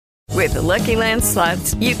With the Lucky Land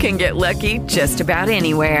Slots, you can get lucky just about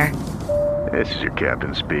anywhere. This is your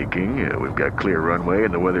captain speaking. We've got clear runway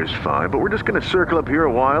and the weather's fine, but we're just going to circle up here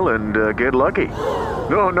a while and get lucky.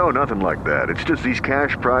 No, nothing like that. It's just these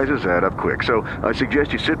cash prizes add up quick. So I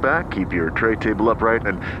suggest you sit back, keep your tray table upright,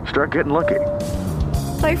 and start getting lucky.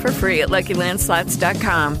 Play for free at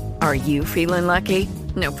LuckyLandSlots.com. Are you feeling lucky?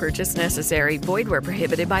 No purchase necessary. Void where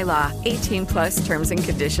prohibited by law. 18 plus terms and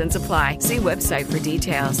conditions apply. See website for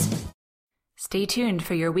details. Stay tuned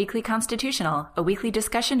for your weekly Constitutional, a weekly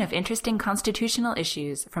discussion of interesting constitutional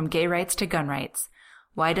issues from gay rights to gun rights.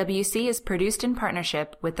 YWC is produced in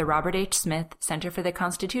partnership with the Robert H. Smith Center for the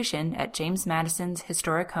Constitution at James Madison's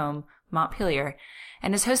historic home, Montpelier,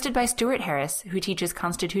 and is hosted by Stuart Harris, who teaches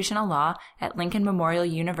constitutional law at Lincoln Memorial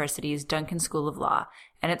University's Duncan School of Law.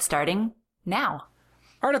 And it's starting now.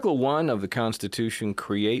 Article 1 of the Constitution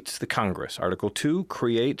creates the Congress. Article 2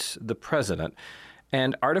 creates the President.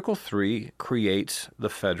 And Article 3 creates the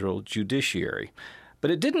federal judiciary. But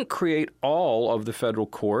it didn't create all of the federal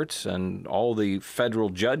courts and all the federal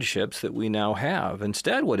judgeships that we now have.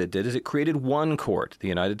 Instead, what it did is it created one court, the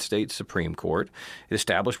United States Supreme Court. It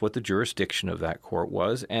established what the jurisdiction of that court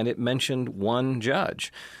was, and it mentioned one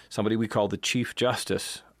judge, somebody we call the Chief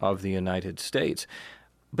Justice of the United States.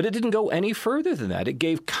 But it didn't go any further than that. It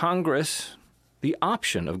gave Congress the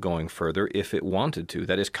option of going further if it wanted to.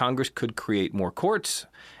 That is, Congress could create more courts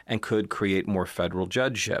and could create more federal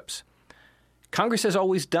judgeships. Congress has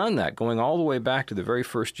always done that, going all the way back to the very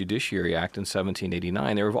first Judiciary Act in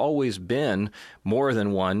 1789. There have always been more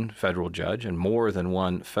than one federal judge and more than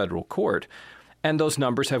one federal court. And those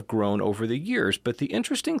numbers have grown over the years. But the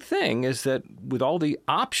interesting thing is that with all the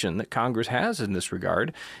option that Congress has in this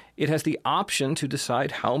regard, it has the option to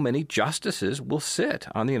decide how many justices will sit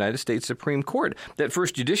on the United States Supreme Court. That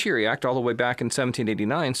first Judiciary Act all the way back in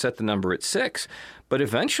 1789 set the number at 6. But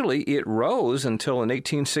eventually it rose until in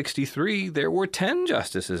 1863 there were 10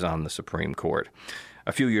 justices on the Supreme Court.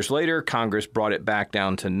 A few years later, Congress brought it back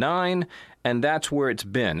down to 9, and that's where it's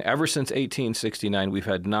been. Ever since 1869, we've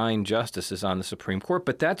had 9 justices on the Supreme Court,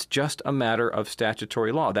 but that's just a matter of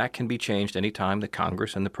statutory law. That can be changed any time the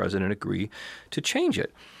Congress and the President agree to change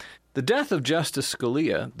it. The death of Justice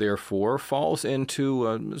Scalia, therefore, falls into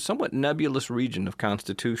a somewhat nebulous region of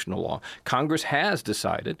constitutional law. Congress has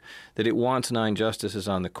decided that it wants 9 justices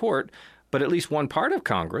on the court, but at least one part of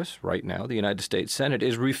Congress right now, the United States Senate,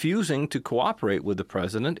 is refusing to cooperate with the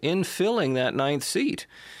president in filling that 9th seat.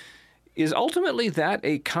 Is ultimately that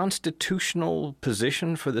a constitutional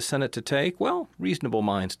position for the Senate to take? Well, reasonable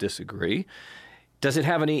minds disagree. Does it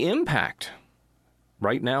have any impact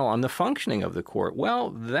right now on the functioning of the court? Well,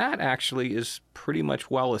 that actually is pretty much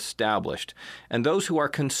well established. And those who are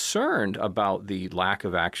concerned about the lack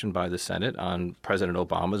of action by the Senate on President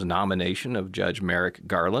Obama's nomination of Judge Merrick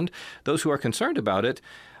Garland, those who are concerned about it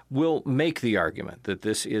will make the argument that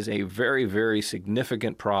this is a very, very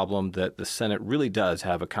significant problem that the Senate really does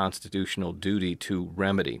have a constitutional duty to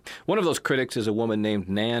remedy. One of those critics is a woman named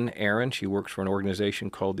Nan Aaron. She works for an organization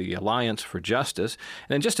called the Alliance for Justice.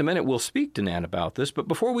 And in just a minute, we'll speak to Nan about this. But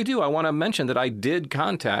before we do, I want to mention that I did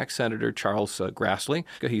contact Senator Charles Grassley.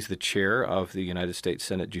 He's the chair of the United States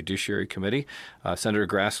Senate Judiciary Committee. Senator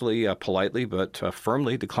Grassley politely but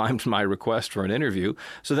firmly declined my request for an interview.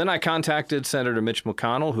 So then I contacted Senator Mitch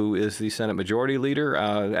McConnell, who is the Senate Majority Leader.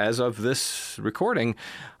 As of this recording,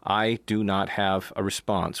 I do not have a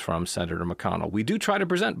response from Senator McConnell. We do try to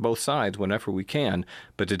present both sides whenever we can,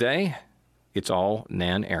 but today it's all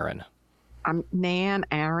Nan Aaron. I'm Nan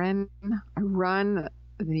Aaron. I run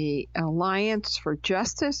the Alliance for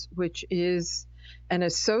Justice, which is an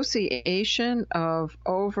association of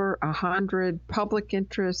over 100 public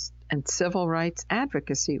interest and civil rights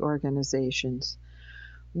advocacy organizations.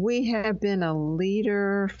 We have been a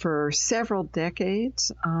leader for several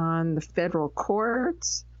decades on the federal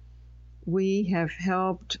courts. We have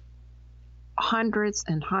helped hundreds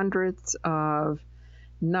and hundreds of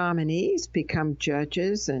nominees become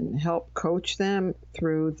judges and help coach them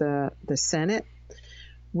through the Senate.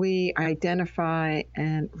 We identify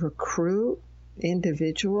and recruit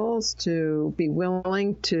individuals to be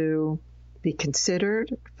willing to be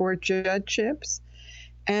considered for judgeships.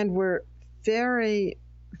 And we're very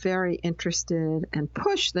interested and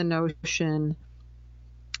push the notion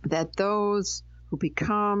that those who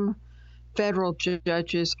become federal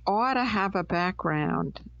judges ought to have a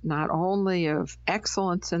background not only of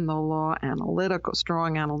excellence in the law,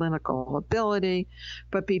 strong analytical ability,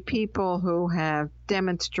 but be people who have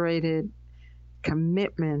demonstrated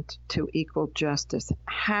commitment to equal justice,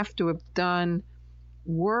 have to have done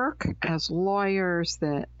work as lawyers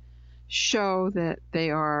that show that they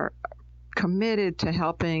are committed to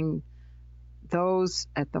helping those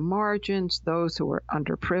at the margins, those who are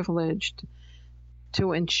underprivileged,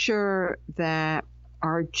 to ensure that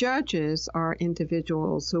our judges are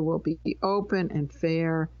individuals who will be open and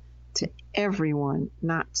fair to everyone,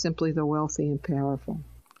 not simply the wealthy and powerful.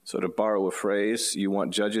 So to borrow a phrase, you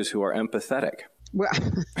want judges who are empathetic. Well,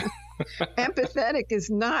 empathetic is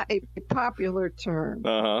not a popular term,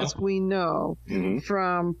 as we know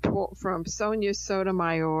from Sonia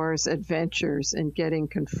Sotomayor's adventures in getting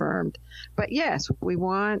confirmed. But yes, we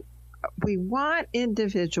want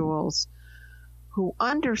individuals who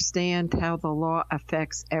understand how the law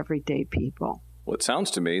affects everyday people. Well, it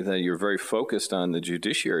sounds to me that you're very focused on the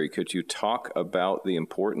judiciary. Could you talk about the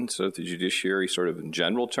importance of the judiciary sort of in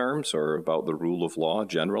general terms, or about the rule of law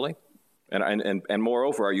generally? And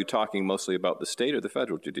moreover, are you talking mostly about the state or the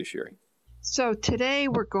federal judiciary? So today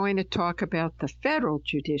we're going to talk about the federal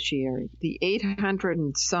judiciary, the 800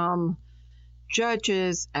 and some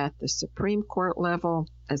judges at the Supreme Court level.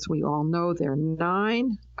 As we all know, there are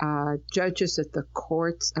 9 judges at the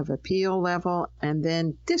courts of appeal level, and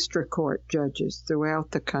then district court judges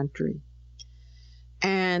throughout the country.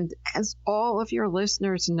 And as all of your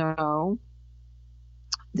listeners know,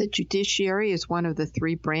 the judiciary is one of the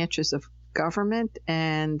 3 branches of government,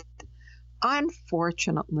 and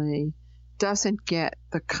unfortunately doesn't get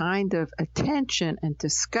the kind of attention and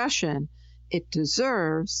discussion it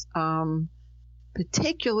deserves,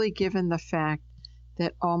 particularly given the fact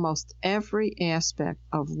that almost every aspect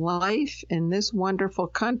of life in this wonderful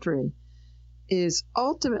country is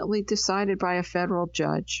ultimately decided by a federal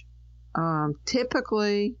judge,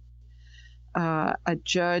 typically a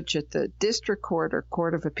judge at the district court or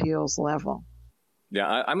court of appeals level. Yeah,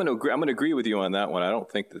 I'm going to agree with you on that one. I don't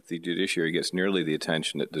think that the judiciary gets nearly the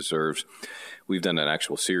attention it deserves. We've done an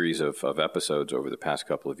actual series of episodes over the past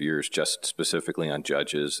couple of years just specifically on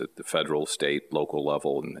judges at the federal, state, local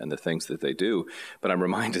level and the things that they do. But I'm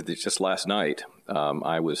reminded that just last night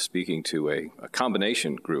I was speaking to a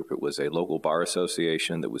combination group. It was a local bar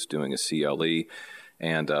association that was doing a CLE.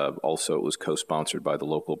 And also it was co-sponsored by the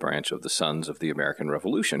local branch of the Sons of the American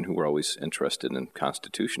Revolution, who were always interested in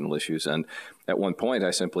constitutional issues. And at one point, I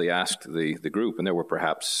simply asked the group, and there were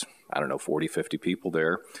perhaps, 40, 50 people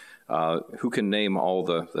there, who can name all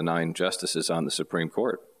the 9 justices on the Supreme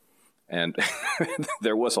Court? And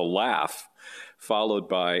there was a laugh, followed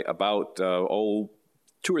by about, 2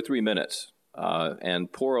 or 3 minutes.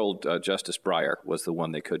 And poor old Justice Breyer was the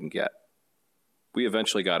one they couldn't get. We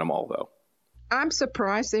eventually got them all, though. I'm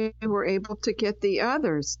surprised they were able to get the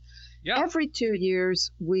others. Yeah. Every 2 years,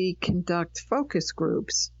 we conduct focus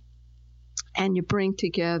groups, and you bring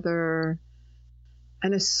together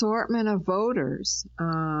an assortment of voters,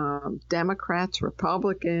 Democrats,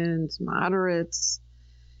 Republicans, moderates,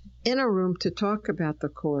 in a room to talk about the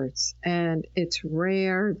courts. And it's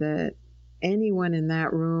rare that anyone in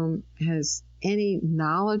that room has any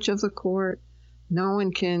knowledge of the court. No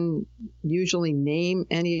one can usually name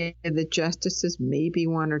any of the justices, maybe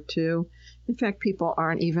 1 or 2. In fact, people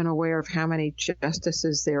aren't even aware of how many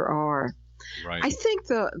justices there are. Right. I think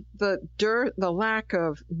the lack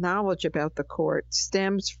of knowledge about the court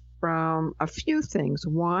stems from a few things.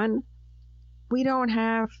 One, we don't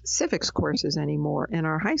have civics courses anymore in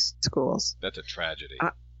our high schools. That's a tragedy.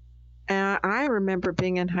 I remember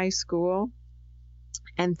being in high school,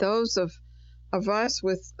 and those of us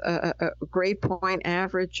with a grade point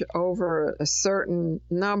average over a certain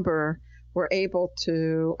number were able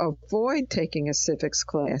to avoid taking a civics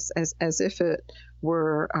class as if it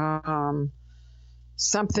were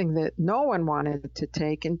something that no one wanted to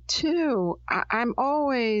take. And 2, I'm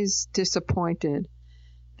always disappointed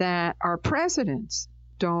that our presidents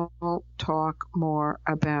don't talk more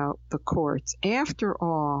about the courts. After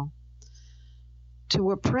all,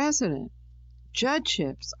 to a president,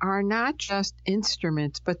 judgeships are not just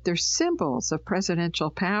instruments, but they're symbols of presidential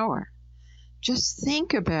power. Just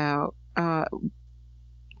think about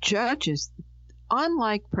judges.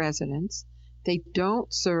 Unlike presidents, they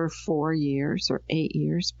don't serve 4 years or 8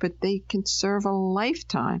 years, but they can serve a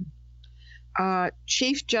lifetime.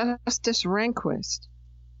 Chief Justice Rehnquist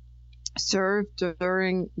served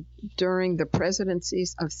during the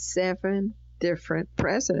presidencies of 7 different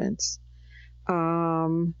presidents.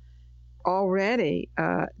 Already,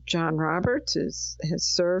 John Roberts has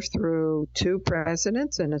served through 2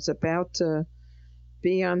 presidents and is about to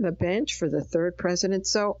be on the bench for the 3rd president.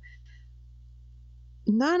 So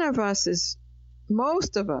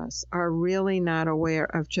most of us are really not aware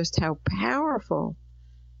of just how powerful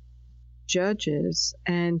judges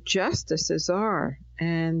and justices are.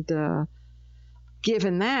 And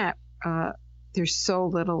given that, there's so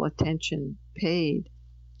little attention paid.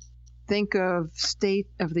 Think of State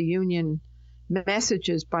of the Union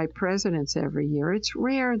messages by presidents every year. It's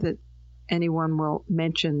rare that anyone will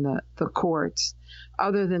mention the courts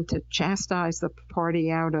other than to chastise the party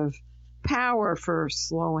out of power for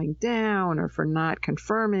slowing down or for not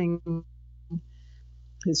confirming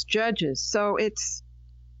his judges. So it's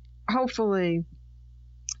hopefully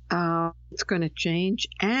it's going to change.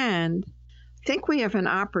 And I think we have an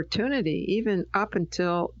opportunity, even up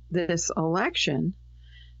until this election,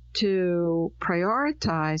 to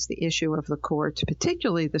prioritize the issue of the courts,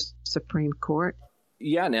 particularly the Supreme Court.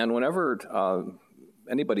 Yeah, Nan, whenever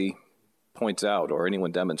anybody points out or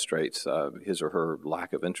anyone demonstrates his or her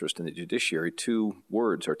lack of interest in the judiciary, two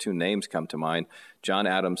words or two names come to mind: John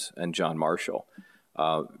Adams and John Marshall.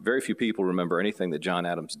 Very few people remember anything that John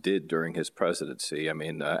Adams did during his presidency. I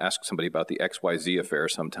mean, ask somebody about the XYZ affair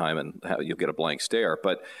sometime and you'll get a blank stare.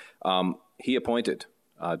 But he appointed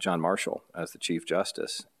John Marshall as the Chief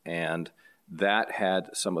Justice, and that had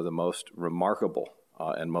some of the most remarkable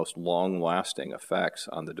and most long-lasting effects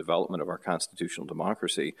on the development of our constitutional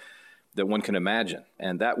democracy that one can imagine.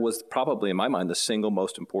 And that was probably, in my mind, the single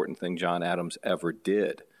most important thing John Adams ever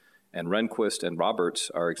did. And Rehnquist and Roberts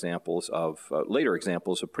are examples of, later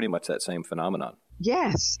examples of pretty much that same phenomenon.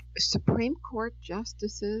 Yes, Supreme Court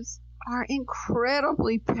justices are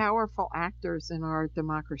incredibly powerful actors in our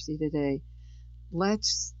democracy today.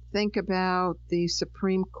 Let's think about the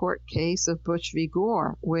Supreme Court case of Bush v.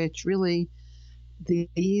 Gore, which really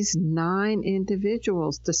these 9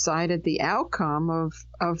 individuals decided the outcome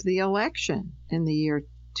of the election in the year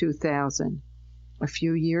 2000. A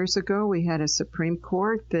few years ago, we had a Supreme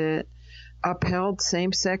Court that upheld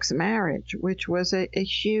same-sex marriage, which was a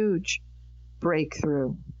huge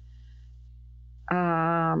breakthrough.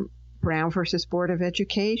 Brown versus Board of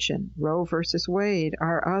Education, Roe versus Wade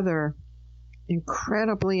are other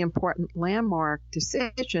incredibly important landmark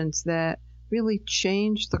decisions that really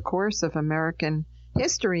changed the course of American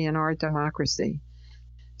history in our democracy.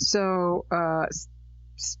 So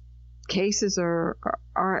cases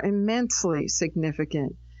are immensely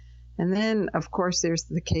significant. And then, of course, there's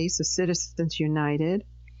the case of Citizens United.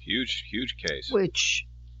 Huge case. Which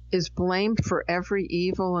is blamed for every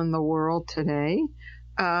evil in the world today.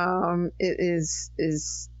 It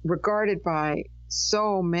is regarded by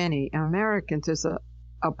so many Americans as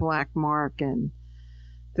a black mark, and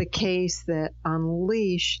the case that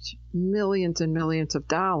unleashed millions and millions of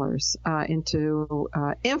dollars into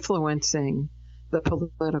influencing the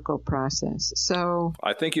political process. So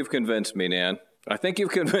I think you've convinced me, Nan. I think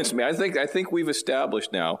you've convinced me. I think we've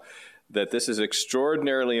established now that this is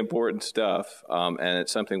extraordinarily important stuff, and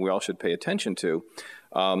it's something we all should pay attention to.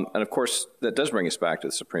 And of course, that does bring us back to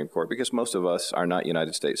the Supreme Court, because most of us are not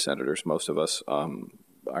United States senators. Most of us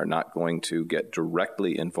are not going to get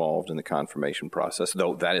directly involved in the confirmation process,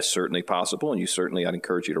 though that is certainly possible. And I'd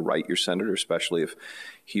encourage you to write your senator, especially if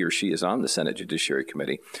he or she is on the Senate Judiciary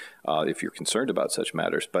Committee, if you're concerned about such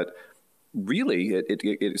matters. But really,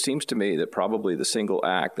 it seems to me that probably the single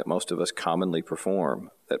act that most of us commonly perform,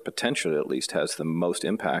 that potentially at least has the most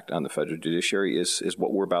impact on the federal judiciary, is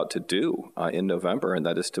what we're about to do in November, and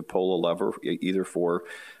that is to pull a lever either for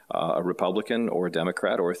a Republican or a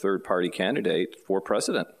Democrat or a third-party candidate for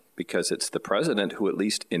president, because it's the president who at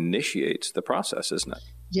least initiates the process, isn't it?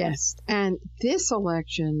 Yes, and this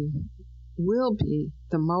election will be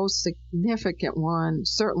the most significant one,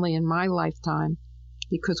 certainly in my lifetime,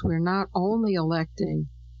 because we're not only electing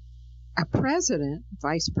a president,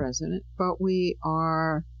 vice president, but we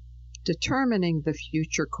are determining the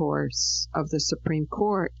future course of the Supreme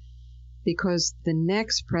Court, because the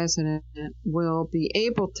next president will be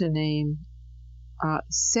able to name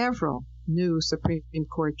several new Supreme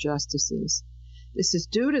Court justices. This is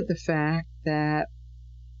due to the fact that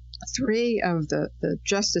 3 of the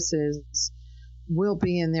justices will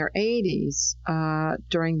be in their 80s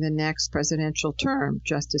during the next presidential term.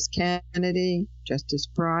 Justice Kennedy, Justice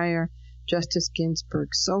Breyer, Justice Ginsburg.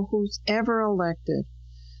 So who's ever elected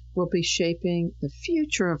will be shaping the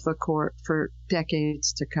future of the court for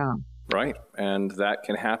decades to come. Right, and that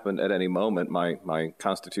can happen at any moment. My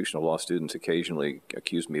constitutional law students occasionally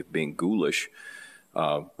accuse me of being ghoulish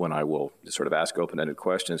when I will sort of ask open-ended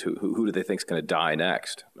questions. Who do they think is going to die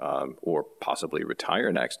next, or possibly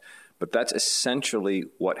retire next? But that's essentially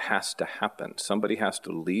what has to happen. Somebody has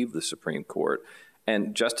to leave the Supreme Court,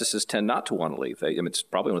 and justices tend not to want to leave. It's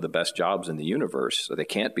probably one of the best jobs in the universe. So they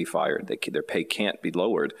can't be fired. Their pay can't be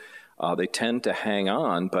lowered. They tend to hang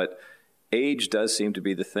on, but age does seem to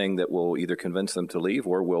be the thing that will either convince them to leave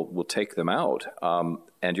or will take them out.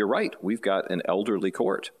 And you're right. We've got an elderly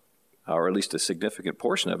court, or at least a significant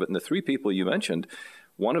portion of it. And the 3 people you mentioned,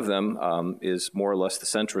 one of them is more or less the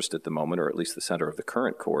centrist at the moment, or at least the center of the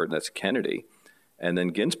current court, and that's Kennedy. And then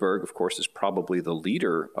Ginsburg, of course, is probably the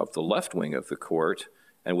leader of the left wing of the court.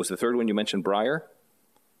 And was the third one you mentioned Breyer?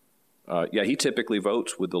 Yeah, he typically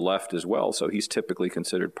votes with the left as well. So he's typically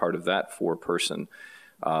considered part of that four-person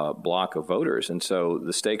block of voters. And so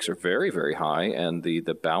the stakes are very, very high. And the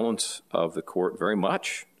balance of the court very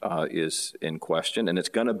much is in question. And it's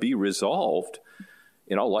going to be resolved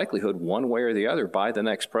in all likelihood, one way or the other, by the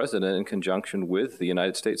next president in conjunction with the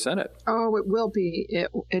United States Senate. Oh, it will be.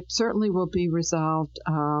 It certainly will be resolved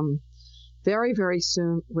very, very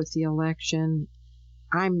soon with the election.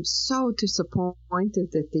 I'm so disappointed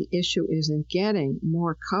that the issue isn't getting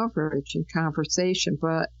more coverage and conversation,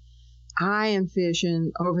 but I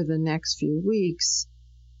envision over the next few weeks,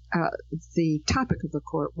 the topic of the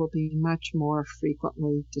court will be much more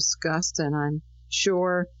frequently discussed, and I'm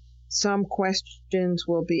sure some questions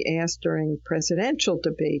will be asked during presidential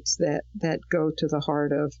debates that go to the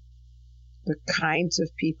heart of the kinds of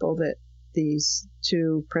people that these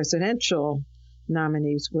two presidential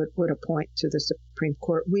nominees would appoint to the Supreme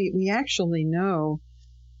Court. We actually know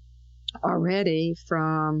already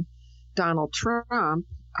from Donald Trump,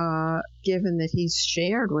 given that he's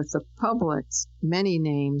shared with the public many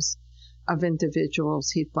names of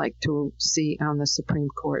individuals he'd like to see on the Supreme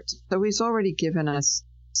Court. So he's already given us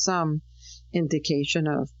some indication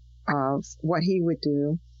of what he would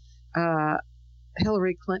do.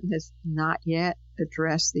 Hillary Clinton has not yet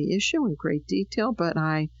addressed the issue in great detail, but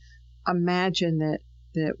I imagine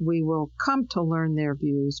that we will come to learn their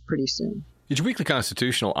views pretty soon. It's Weekly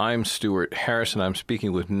Constitutional. I'm Stuart Harris, and I'm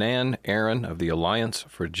speaking with Nan Aaron of the Alliance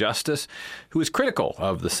for Justice, who is critical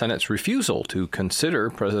of the Senate's refusal to consider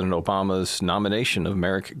President Obama's nomination of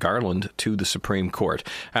Merrick Garland to the Supreme Court.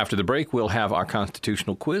 After the break, we'll have our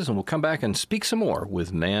constitutional quiz, and we'll come back and speak some more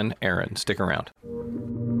with Nan Aaron. Stick around.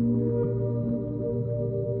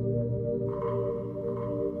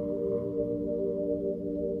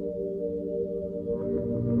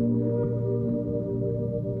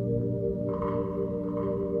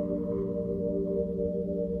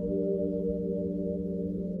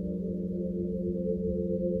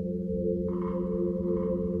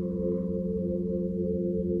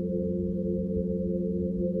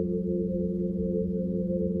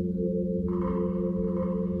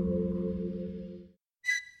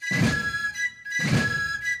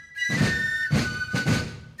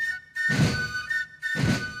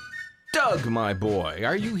 Doug, my boy,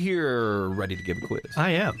 are you here ready to give a quiz?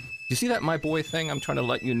 I am. You see that my boy thing? I'm trying to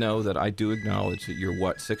let you know that I do acknowledge that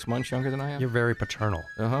you're, 6 months younger than I am? You're very paternal.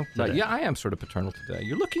 Yeah, I am sort of paternal today.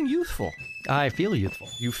 You're looking youthful. I feel youthful.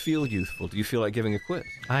 You feel youthful. Do you feel like giving a quiz?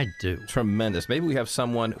 I do. Tremendous. Maybe we have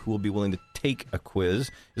someone who will be willing to take a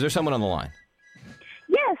quiz. Is there someone on the line?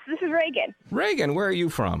 Yes, this is Reagan. Reagan, where are you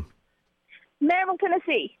from? Maryville,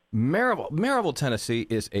 Tennessee. Maryville, Tennessee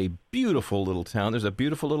is a beautiful little town. There's a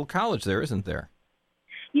beautiful little college there, isn't there?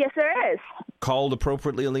 Yes, there is. Called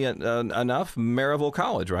appropriately enough, Maryville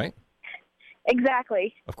College, right?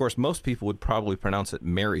 Exactly. Of course, most people would probably pronounce it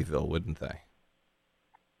Maryville, wouldn't they?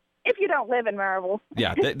 If you don't live in Maryville.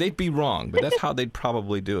 Yeah, they'd be wrong, but that's how they'd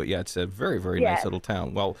probably do it. Yeah, it's a very, very nice little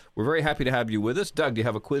town. Well, we're very happy to have you with us. Doug, do you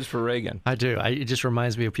have a quiz for Reagan? I do. It just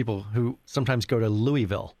reminds me of people who sometimes go to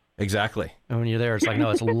Louisville. Exactly. And when you're there, it's like,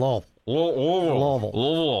 no, it's Louisville.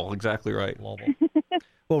 Louisville. Exactly right. Louisville.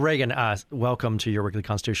 Well, Reagan, welcome to your Weekly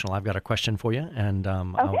Constitutional. I've got a question for you, and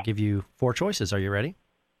I'll give you 4 choices. Are you ready?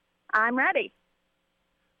 I'm ready.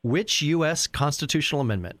 Which U.S. constitutional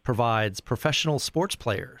amendment provides professional sports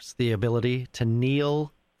players the ability to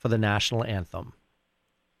kneel for the national anthem?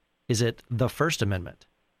 Is it the First Amendment,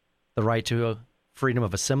 the right to freedom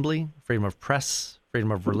of assembly, freedom of press,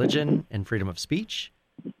 freedom of religion, and freedom of speech?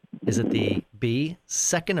 Is it the B,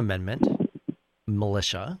 Second Amendment,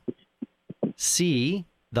 militia, C,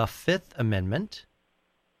 the Fifth Amendment,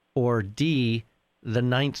 or D, the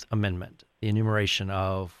Ninth Amendment, the enumeration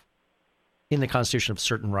of, in the Constitution, of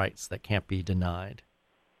certain rights that can't be denied?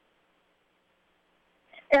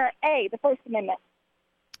 A, the First Amendment.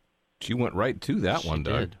 She went right to that one,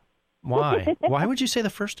 Doug. Did. Why? Why would you say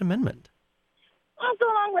the First Amendment? Well, go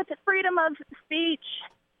along with the freedom of speech,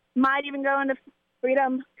 might even go into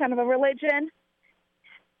freedom kind of a religion,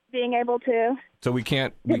 being able to. So we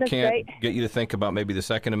can't get you to think about maybe the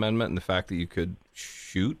Second Amendment and the fact that you could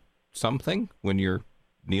shoot something when you're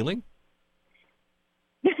kneeling?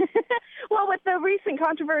 Well, with the recent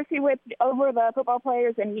controversy over the football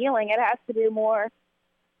players and kneeling, it has to do more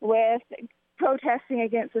with protesting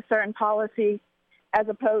against a certain policy as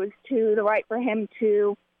opposed to the right for him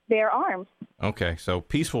to bear arms. Okay, so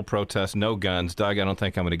peaceful protest, no guns. Doug, I don't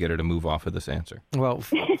think I'm going to get her to move off of this answer. Well,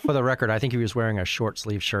 for the record, I think he was wearing a short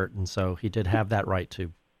sleeve shirt, and so he did have that right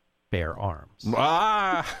to bear arms.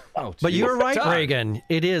 But you're right, Reagan.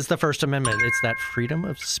 It is the First Amendment. It's that freedom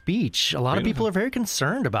of speech. A lot of people are very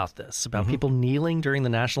concerned about this, about people kneeling during the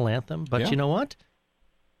national anthem. But you know what?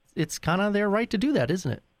 It's kind of their right to do that,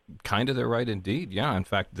 isn't it? Kind of their right indeed, yeah. In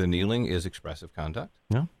fact, the kneeling is expressive conduct.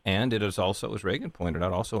 Yeah. And it is also, as Reagan pointed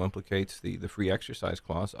out, also implicates the free exercise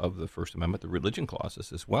clause of the First Amendment, the religion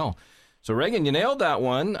clauses as well. So, Reagan, you nailed that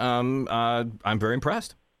one. I'm very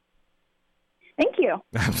impressed. Thank you.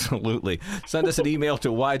 Absolutely. Send us an email to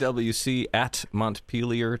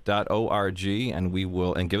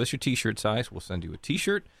ywc@montpelier.org, and give us your T-shirt size. We'll send you a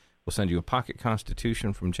T-shirt. We'll send you a pocket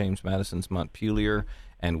Constitution from James Madison's Montpelier,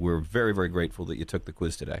 and we're very, very grateful that you took the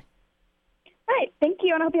quiz today. All right. Thank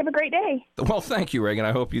you, and I hope you have a great day. Well, thank you, Reagan.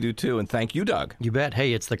 I hope you do, too. And thank you, Doug. You bet.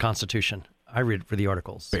 Hey, it's the Constitution. I read it for the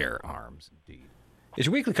articles. Bear arms, indeed. It's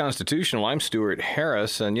your Weekly Constitutional. I'm Stuart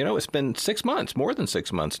Harris, and it's been 6 months, more than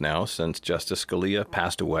 6 months now, since Justice Scalia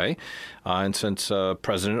passed away, and since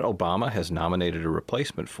President Obama has nominated a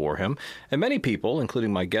replacement for him. And many people,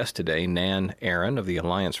 including my guest today, Nan Aaron of the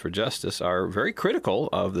Alliance for Justice, are very critical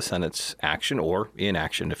of the Senate's action, or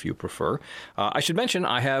inaction if you prefer. I should mention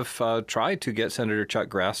I have tried to get Senator Chuck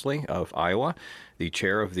Grassley of Iowa, the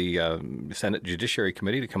chair of the Senate Judiciary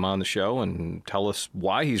Committee, to come on the show and tell us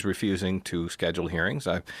why he's refusing to schedule hearings.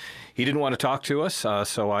 He didn't want to talk to us,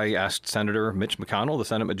 so I asked Senator Mitch McConnell, the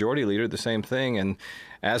Senate Majority Leader, the same thing. And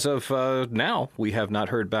as of now, we have not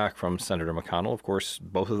heard back from Senator McConnell. Of course,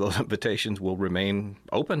 both of those invitations will remain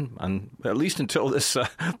open, at least until this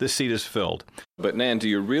seat is filled. But Nan, do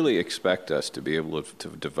you really expect us to be able to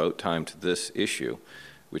devote time to this issue,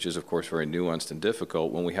 which is, of course, very nuanced and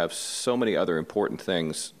difficult, when we have so many other important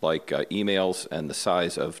things like emails and the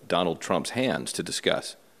size of Donald Trump's hands to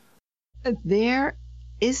discuss? There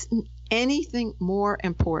isn't anything more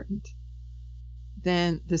important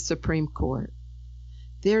than the Supreme Court.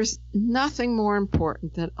 There's nothing more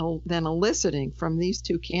important than eliciting from these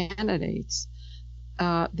two candidates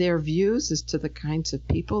their views as to the kinds of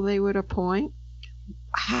people they would appoint,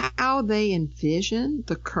 how they envision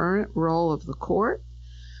the current role of the court,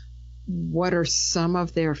 what are some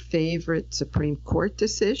of their favorite Supreme Court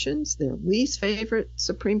decisions, their least favorite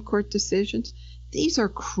Supreme Court decisions. These are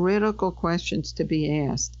critical questions to be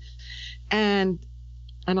asked. And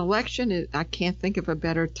an election, I can't think of a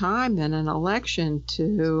better time than an election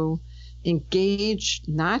to engage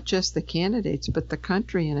not just the candidates, but the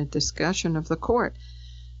country in a discussion of the court.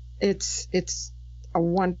 It's a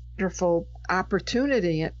wonderful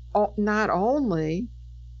opportunity, not only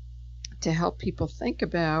to help people think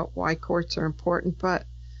about why courts are important, but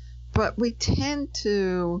we tend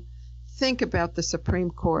to think about the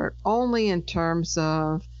Supreme Court only in terms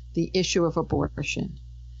of the issue of abortion.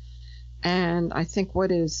 And I think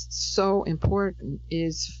what is so important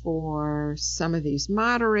is for some of these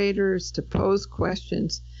moderators to pose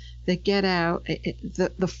questions that get out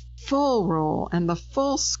the full role and the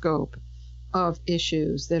full scope of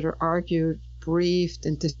issues that are argued, briefed,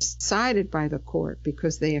 and decided by the court,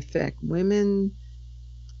 because they affect women,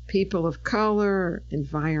 people of color,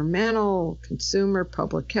 environmental, consumer,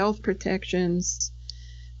 public health protections.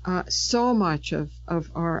 So much of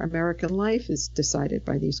our American life is decided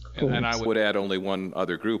by these courts. And I would add only one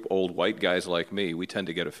other group, old white guys like me. We tend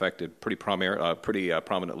to get affected pretty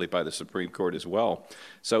prominently by the Supreme Court as well.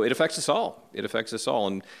 So it affects us all. It affects us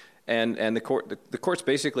all. And the court's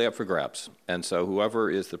basically up for grabs. And so whoever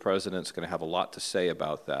is the president is going to have a lot to say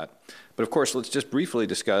about that. But, of course, let's just briefly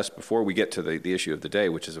discuss, before we get to the issue of the day,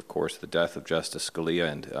 which is, of course, the death of Justice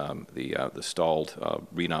Scalia and the stalled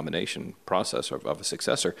renomination process of a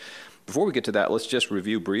successor. Before we get to that, let's just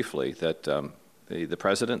review briefly that the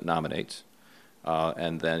president nominates,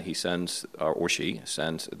 and then he sends, or she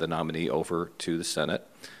sends, the nominee over to the Senate.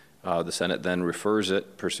 The Senate then refers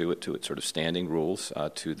it, pursuant to its sort of standing rules,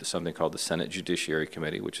 to something called the Senate Judiciary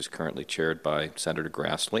Committee, which is currently chaired by Senator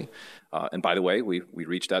Grassley. And by the way, we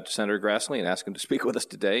reached out to Senator Grassley and asked him to speak with us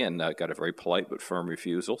today, and got a very polite but firm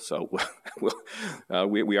refusal. So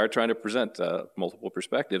we are trying to present multiple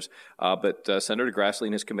perspectives. But Senator Grassley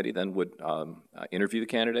and his committee then would interview the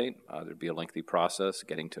candidate. There'd be a lengthy process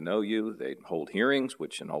getting to know you. They'd hold hearings,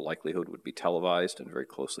 which in all likelihood would be televised and very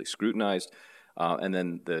closely scrutinized. And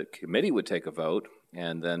then the committee would take a vote,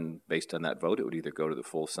 and then based on that vote, it would either go to the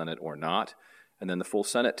full Senate or not. And then the full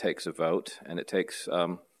Senate takes a vote, and it takes,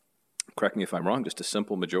 correct me if I'm wrong, just a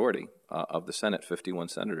simple majority of the Senate, 51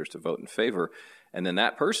 senators, to vote in favor. And then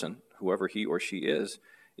that person, whoever he or she is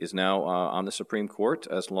now on the Supreme Court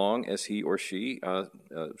as long as he or she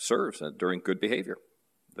serves during good behavior.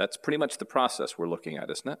 That's pretty much the process we're looking at,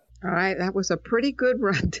 isn't it? All right, that was a pretty good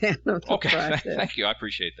rundown of the process. Thank you. I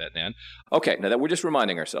appreciate that, Nan. Okay, now that we're just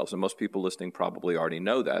reminding ourselves, and most people listening probably already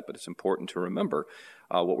know that, but it's important to remember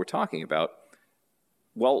what we're talking about.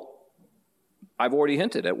 Well, I've already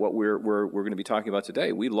hinted at what we're going to be talking about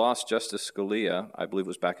today. We lost Justice Scalia, I believe it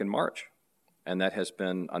was back in March, and that has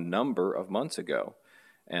been a number of months ago.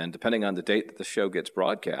 And depending on the date that the show gets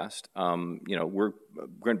broadcast, we're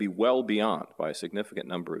going to be well beyond, by a significant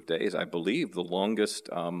number of days, I believe, the longest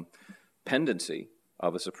pendency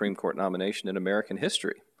of a Supreme Court nomination in American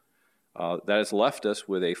history. That has left us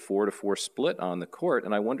with a 4-4 split on the court,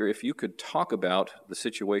 and I wonder if you could talk about the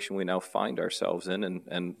situation we now find ourselves in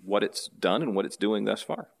and what it's done and what it's doing thus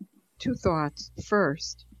far. Two thoughts.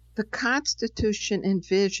 First, the Constitution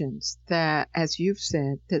envisions that, as you've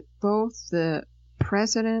said, that both the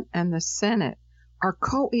President and the Senate are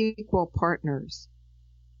co-equal partners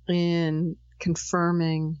in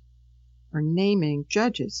confirming or naming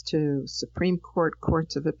judges to Supreme Court,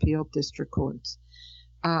 Courts of Appeal, District Courts.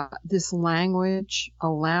 This language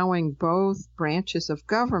allowing both branches of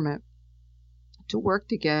government to work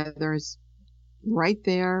together is right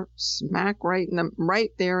there, smack right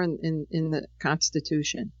there in the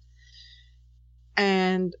Constitution.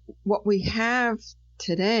 And what we have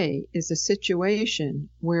today is a situation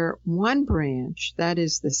where one branch, that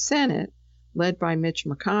is the Senate, led by Mitch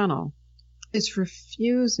McConnell, is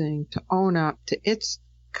refusing to own up to its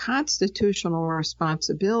constitutional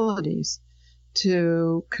responsibilities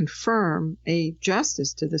to confirm a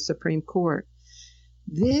justice to the Supreme Court.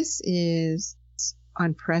 This is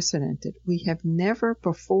unprecedented. We have never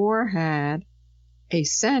before had a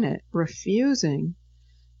Senate refusing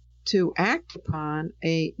to act upon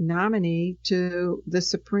a nominee to the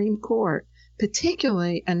Supreme Court,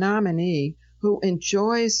 particularly a nominee who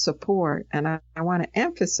enjoys support, and I want to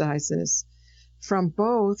emphasize this, from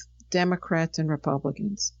both Democrats and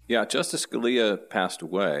Republicans. Yeah, Justice Scalia passed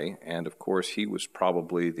away, and of course he was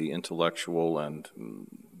probably the intellectual and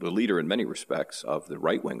the leader in many respects of the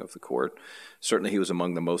right wing of the court. Certainly he was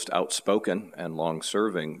among the most outspoken and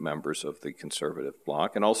long-serving members of the conservative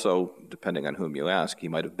bloc, and also, depending on whom you ask, he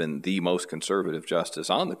might have been the most conservative justice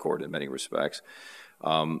on the court in many respects.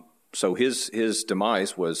 So his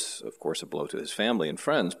demise was, of course, a blow to his family and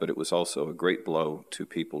friends, but it was also a great blow to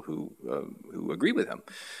people who agree with him.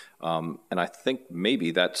 And I think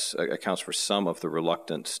maybe that accounts for some of the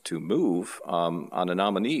reluctance to move on a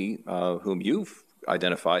nominee whom you've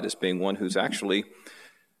identified as being one who's actually,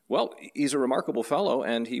 well, he's a remarkable fellow,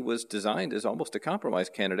 and he was designed as almost a compromise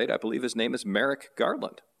candidate. I believe his name is Merrick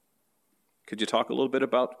Garland. Could you talk a bit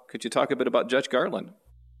about Judge Garland?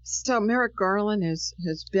 So Merrick Garland has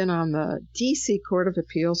been on the D.C. Court of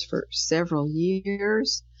Appeals for several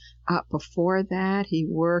years. Before that, he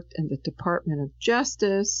worked in the Department of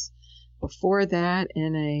Justice. Before that,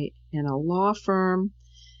 in a law firm.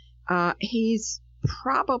 He's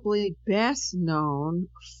probably best known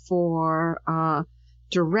for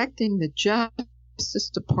directing the Justice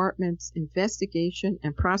Department's investigation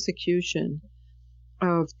and prosecution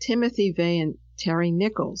of Timothy McVeigh and Terry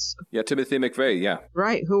Nichols. Yeah, Timothy McVeigh, yeah.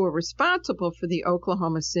 Right, who were responsible for the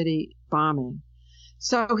Oklahoma City bombing.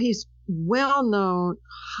 So he's well known,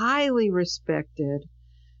 highly respected,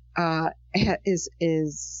 has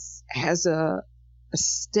a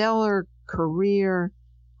stellar career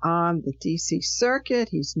on the D.C. Circuit.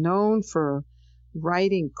 He's known for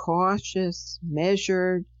writing cautious,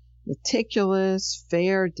 measured, meticulous,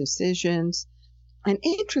 fair decisions. And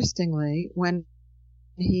interestingly, when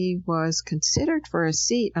he was considered for a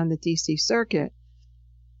seat on the D.C. Circuit,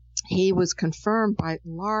 he was confirmed by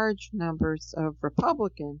large numbers of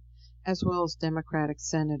Republican as well as Democratic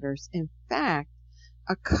senators. In fact,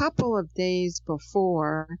 a couple of days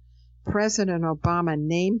before President Obama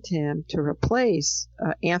named him to replace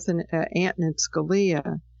Antonin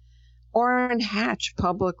Scalia, Orrin Hatch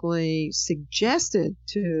publicly suggested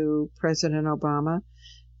to President Obama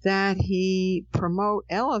that he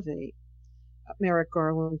elevate Merrick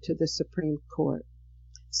Garland to the Supreme Court.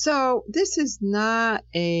 So this is not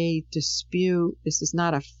a dispute. This is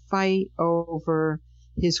not a fight over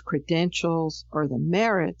his credentials or the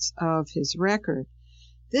merits of his record.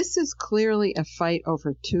 This is clearly a fight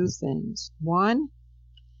over two things. One,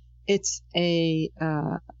 it's a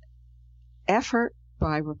effort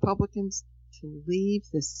by Republicans to leave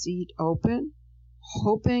the seat open,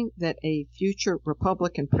 hoping that a future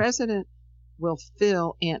Republican president will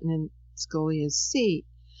fill Antonin Scalia's seat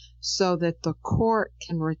so that the court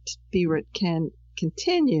can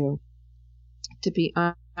continue to be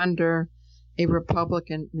under a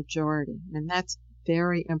Republican majority. And that's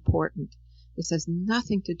very important. This has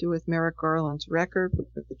nothing to do with Merrick Garland's record,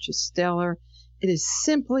 which is stellar. It is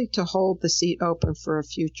simply to hold the seat open for a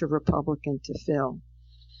future Republican to fill.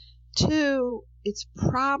 2, it's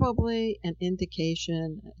probably an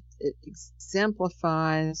indication, it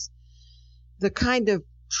exemplifies the kind of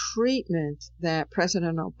treatment that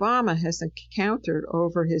President Obama has encountered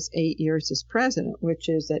over his 8 years as president, which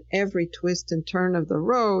is at every twist and turn of the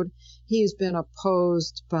road, he's been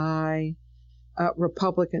opposed by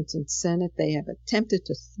Republicans in Senate. They have attempted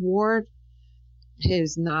to thwart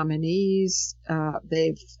his nominees.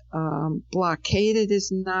 They've blockaded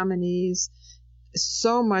his nominees,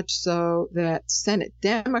 so much so that Senate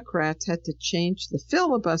Democrats had to change the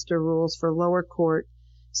filibuster rules for lower court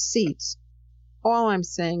seats. All I'm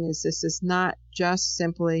saying is this is not just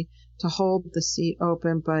simply to hold the seat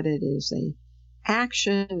open, but it is a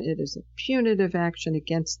punitive action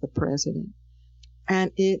against the president.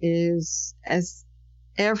 And it is, as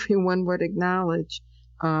everyone would acknowledge,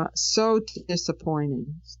 so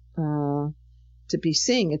disappointing to be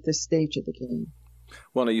seeing at this stage of the game.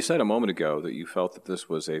 Well, now, you said a moment ago that you felt that this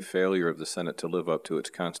was a failure of the Senate to live up to its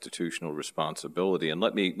constitutional responsibility. And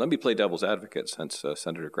let me play devil's advocate, since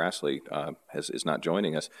Senator Grassley is not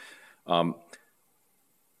joining us.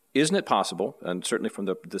 Isn't it possible, and certainly from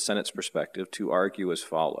the Senate's perspective, to argue as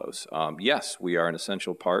follows? Yes, we are an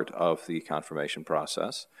essential part of the confirmation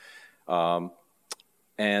process.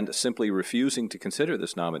 And simply refusing to consider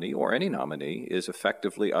this nominee or any nominee is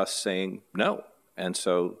effectively us saying no. And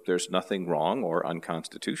so there's nothing wrong or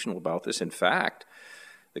unconstitutional about this. In fact,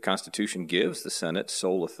 the Constitution gives the Senate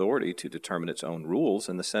sole authority to determine its own rules,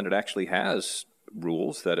 and the Senate actually has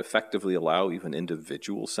rules that effectively allow even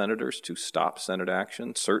individual senators to stop Senate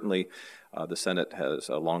action. Certainly, the Senate has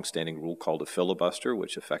a longstanding rule called a filibuster,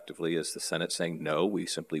 which effectively is the Senate saying, no, we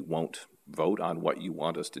simply won't vote on what you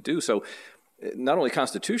want us to do. So not only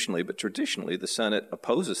constitutionally, but traditionally, the Senate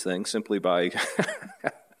opposes things simply by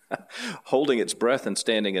holding its breath and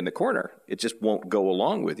standing in the corner. It just won't go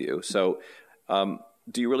along with you. So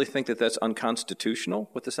do you really think that that's unconstitutional,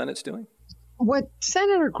 what the Senate's doing? What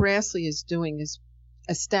Senator Grassley is doing is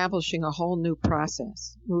establishing a whole new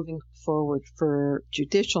process moving forward for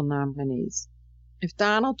judicial nominees. If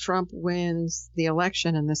Donald Trump wins the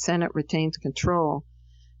election and the Senate retains control,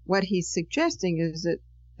 what he's suggesting is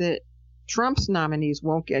that Trump's nominees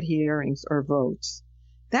won't get hearings or votes.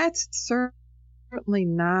 That's certainly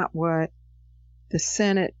not what the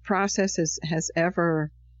Senate process has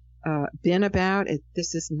ever been about.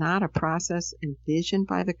 This is not a process envisioned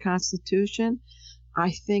by the Constitution.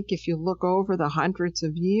 I think if you look over the hundreds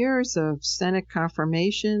of years of Senate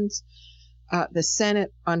confirmations, the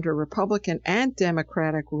Senate under Republican and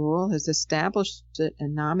Democratic rule has established that a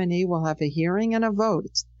nominee will have a hearing and a vote.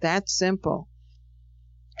 It's that simple.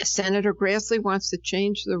 Senator Grassley wants to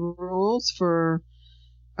change the rules for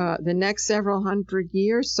the next several hundred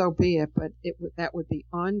years, so be it, but that would be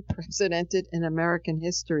unprecedented in American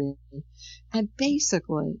history. And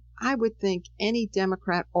basically, I would think any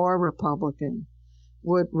Democrat or Republican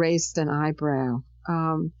would raise an eyebrow.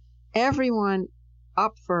 Everyone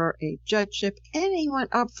up for a judgeship, anyone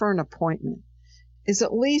up for an appointment, is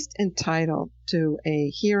at least entitled to a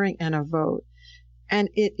hearing and a vote. And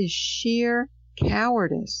it is sheer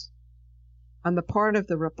cowardice on the part of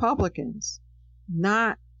the Republicans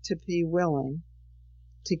not to be willing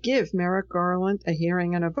to give Merrick Garland a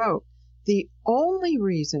hearing and a vote. The only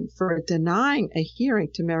reason for denying a hearing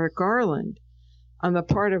to Merrick Garland on the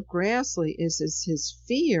part of Grassley is his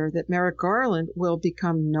fear that Merrick Garland will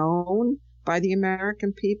become known by the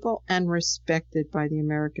American people and respected by the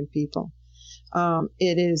American people.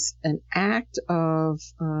 It is an act of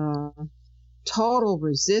total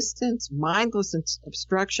resistance, mindless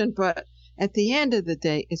obstruction, but at the end of the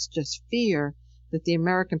day, it's just fear that the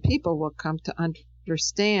American people will come to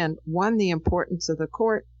understand, one, the importance of the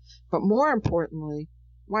court, but more importantly,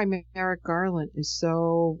 why Merrick Garland is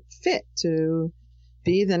so fit to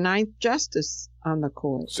be the ninth justice on the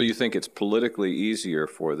court. So you think it's politically easier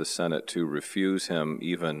for the Senate to refuse him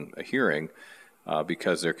even a hearing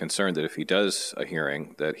because they're concerned that if he does a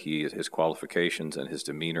hearing, that his qualifications and his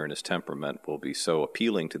demeanor and his temperament will be so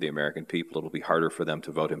appealing to the American people, it'll be harder for them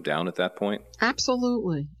to vote him down at that point?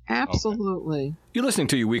 Absolutely. Absolutely. Okay. You're listening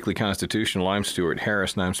to Your Weekly Constitutional. I'm Stuart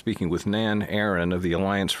Harris, and I'm speaking with Nan Aaron of the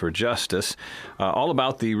Alliance for Justice, all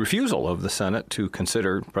about the refusal of the Senate to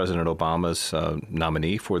consider President Obama's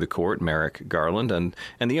nominee for the court, Merrick Garland, and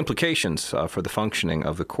the implications for the functioning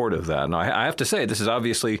of the court of that. Now, I have to say, this is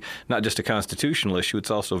obviously not just a constitutional issue,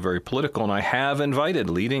 it's also very political, and I have invited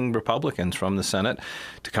leading Republicans from the Senate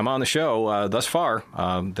to come on the show. Thus far,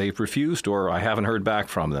 they've refused, or I haven't heard back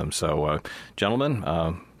from them. So, gentlemen,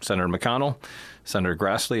 Senator McConnell, Senator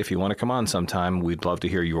Grassley, if you want to come on sometime, we'd love to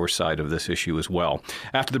hear your side of this issue as well.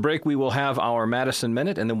 After the break, we will have our Madison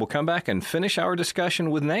Minute, and then we'll come back and finish our discussion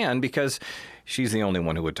with Nan, because she's the only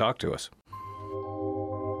one who would talk to us.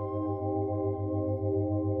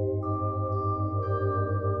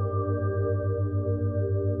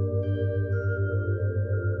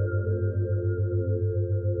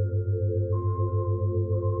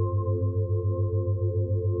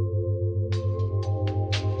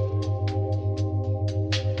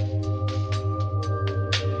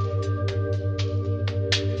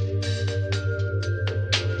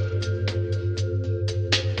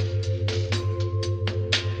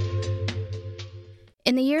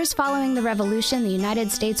 In the years following the Revolution, the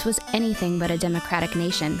United States was anything but a democratic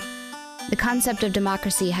nation. The concept of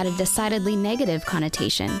democracy had a decidedly negative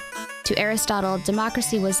connotation. To Aristotle,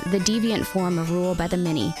 democracy was the deviant form of rule by the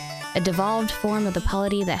many, a devolved form of the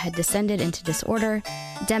polity that had descended into disorder,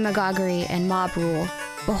 demagoguery, and mob rule,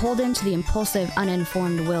 beholden to the impulsive,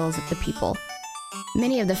 uninformed wills of the people.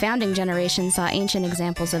 Many of the founding generations saw ancient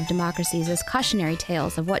examples of democracies as cautionary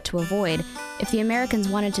tales of what to avoid if the Americans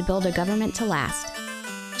wanted to build a government to last.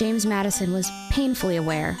 James Madison was painfully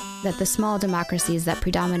aware that the small democracies that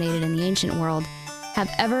predominated in the ancient world have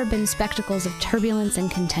ever been spectacles of turbulence and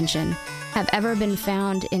contention, have ever been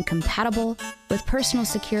found incompatible with personal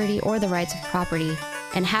security or the rights of property,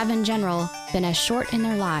 and have in general been as short in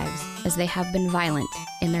their lives as they have been violent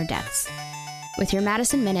in their deaths. With your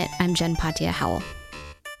Madison Minute, I'm Jen Patia Howell.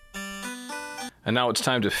 And now it's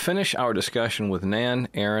time to finish our discussion with Nan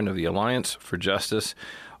Aaron of the Alliance for Justice,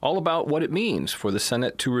 all about what it means for the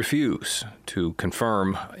Senate to refuse to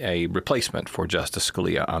confirm a replacement for Justice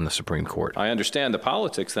Scalia on the Supreme Court. I understand the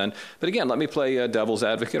politics then, but again, let me play devil's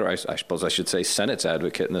advocate, or I suppose I should say Senate's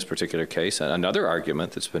advocate in this particular case. And another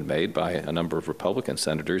argument that's been made by a number of Republican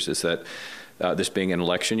senators is that this being an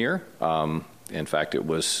election year, in fact, it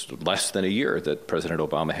was less than a year that President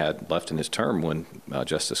Obama had left in his term when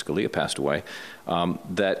Justice Scalia passed away,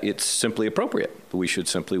 that it's simply appropriate. We should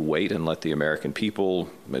simply wait and let the American people,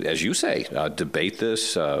 as you say, debate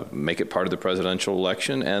this, make it part of the presidential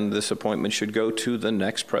election, and this appointment should go to the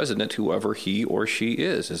next president, whoever he or she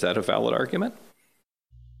is. Is that a valid argument?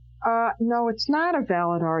 No, it's not a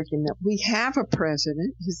valid argument. We have a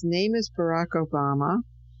president. His name is Barack Obama.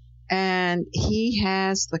 And he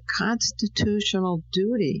has the constitutional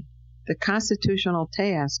duty, the constitutional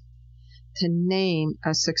task to name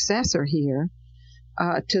a successor here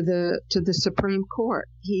to the Supreme Court.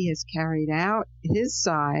 He has carried out his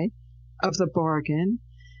side of the bargain,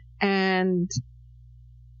 and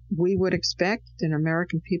we would expect, and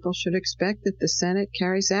American people should expect, that the Senate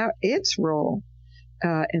carries out its role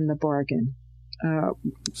in the bargain.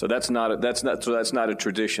 So that's not a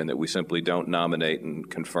tradition that we simply don't nominate and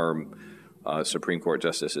confirm Supreme Court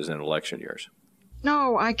justices in election years.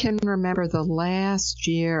 No, I can remember the last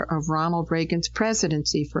year of Ronald Reagan's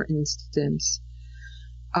presidency, for instance.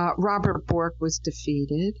 Robert Bork was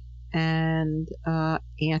defeated, and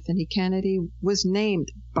Anthony Kennedy was named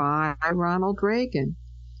by Ronald Reagan.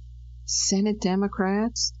 Senate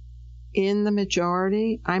Democrats, in the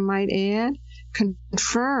majority, I might add,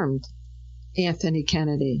 confirmed Anthony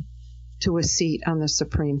Kennedy to a seat on the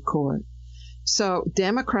Supreme Court. So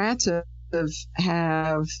Democrats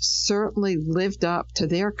have certainly lived up to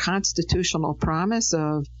their constitutional promise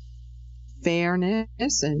of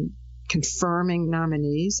fairness and confirming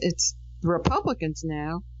nominees. It's Republicans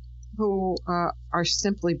now who are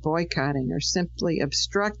simply boycotting or simply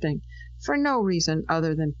obstructing for no reason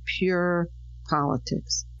other than pure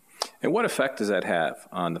politics. And what effect does that have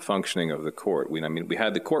on the functioning of the court? We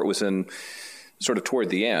had the court was in sort of toward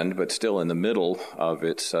the end, but still in the middle of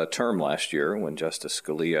its term last year when Justice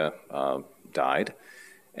Scalia died.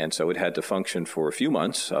 And so it had to function for a few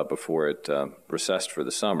months before it recessed for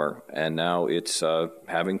the summer. And now it's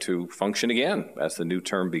having to function again as the new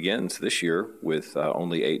term begins this year with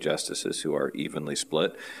only 8 justices who are evenly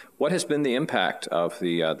split. What has been the impact of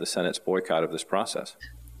the Senate's boycott of this process?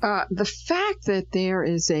 The fact that there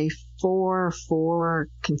is a 4-4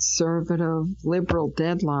 conservative liberal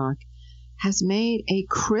deadlock has made a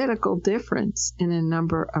critical difference in a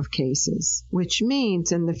number of cases, which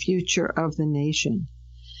means in the future of the nation.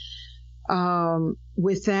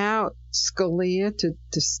 Without Scalia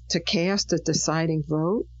to cast a deciding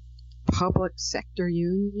vote, public sector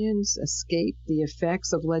unions escape the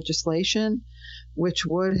effects of legislation, which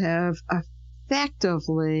would have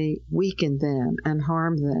effectively weakened them and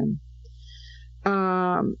harmed them.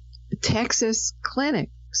 Texas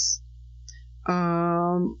clinics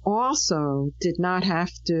also did not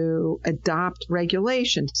have to adopt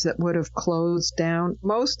regulations that would have closed down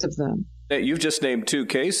most of them. You've just named two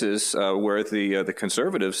cases where the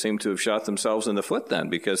conservatives seem to have shot themselves in the foot then,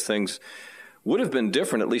 because things would have been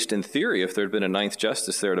different, at least in theory, if there had been a ninth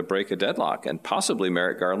justice there to break a deadlock, and possibly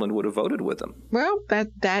Merrick Garland would have voted with them. Well,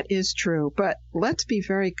 that is true, but let's be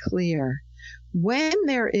very clear. When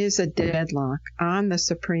there is a deadlock on the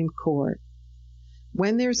Supreme Court,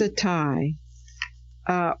 when there's a tie,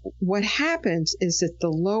 what happens is that the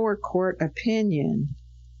lower court opinion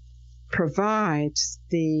provides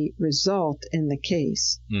the result in the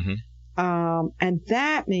case. Mm-hmm. And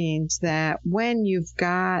that means that when you've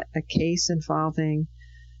got a case involving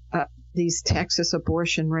these Texas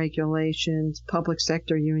abortion regulations, public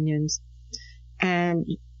sector unions, and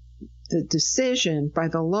the decision by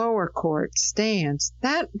the lower court stands,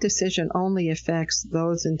 that decision only affects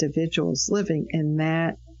those individuals living in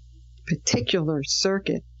that particular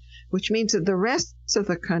circuit, which means that the rest of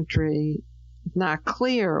the country is not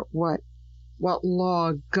clear what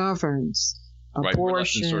law governs abortion, we're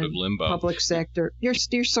left in sort of limbo. Public sector. You're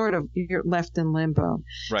left in limbo.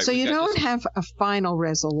 Right, so you don't have a final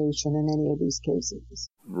resolution in any of these cases.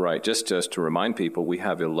 Right. Just to remind people, we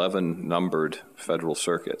have 11 numbered federal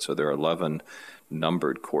circuits. So there are 11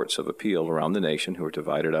 numbered courts of appeal around the nation who are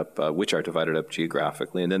divided up, which are divided up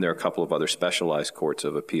geographically. And then there are a couple of other specialized courts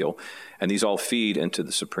of appeal. And these all feed into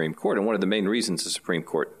the Supreme Court. And one of the main reasons the Supreme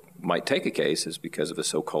Court might take a case is because of a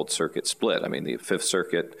so-called circuit split. I mean, the Fifth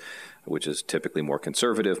Circuit, which is typically more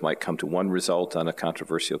conservative, might come to one result on a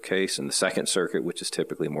controversial case, and the Second Circuit, which is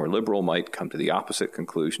typically more liberal, might come to the opposite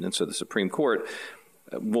conclusion. And so the Supreme Court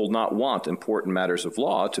will not want important matters of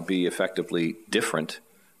law to be effectively different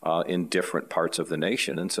in different parts of the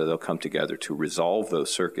nation, and so they'll come together to resolve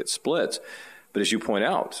those circuit splits. But as you point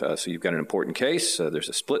out, so you've got an important case, there's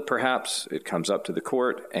a split perhaps, it comes up to the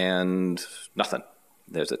court, and nothing.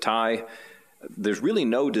 There's a tie. There's really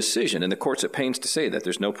no decision, and the court's at pains to say that.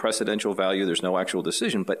 There's no precedential value, there's no actual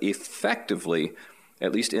decision, but effectively,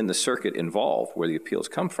 at least in the circuit involved where the appeals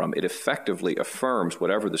come from, it effectively affirms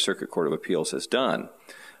whatever the Circuit Court of Appeals has done.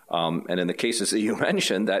 And in the cases that you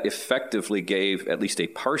mentioned, that effectively gave at least a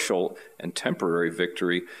partial and temporary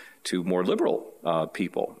victory to more liberal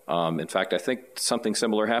people. In fact, I think something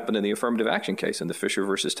similar happened in the affirmative action case, in the Fisher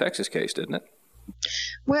versus Texas case, didn't it?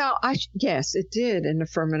 Well, yes, it did in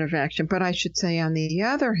affirmative action. But I should say, on the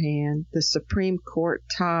other hand, the Supreme Court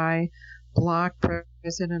tie blocked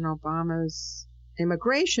President Obama's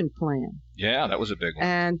immigration plan. Yeah, that was a big one.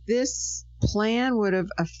 And this plan would have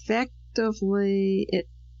effectively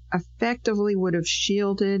would have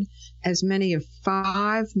shielded as many as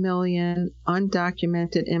 5 million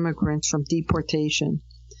undocumented immigrants from deportation,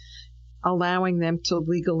 allowing them to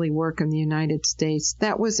legally work in the United States.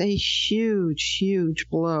 That was a huge, huge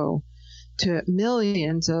blow to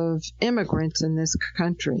millions of immigrants in this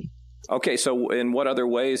country. Okay, so in what other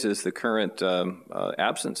ways is the current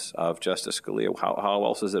absence of Justice Scalia, how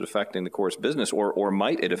else is it affecting the court's business, or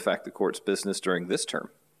might it affect the court's business during this term?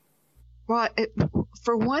 Well,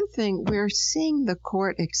 for one thing, we're seeing the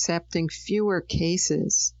court accepting fewer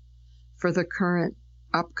cases for the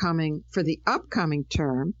upcoming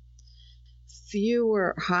term,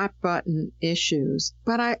 fewer hot-button issues.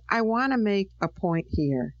 But I want to make a point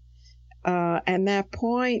here, and that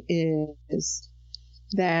point is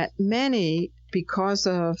that many, because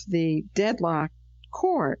of the deadlock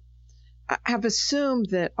court, have assumed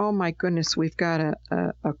that, oh my goodness, we've got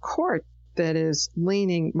a court that is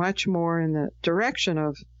leaning much more in the direction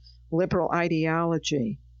of liberal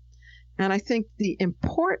ideology. And I think the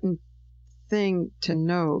important thing to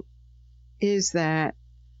note is that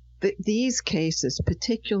these cases,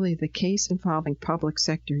 particularly the case involving public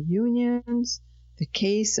sector unions, the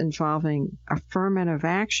case involving affirmative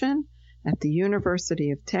action at the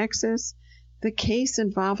University of Texas, the case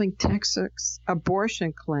involving Texas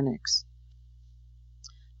abortion clinics,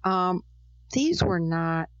 these were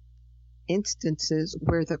not instances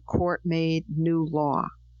where the court made new law.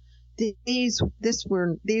 These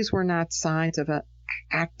were not signs of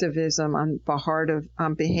activism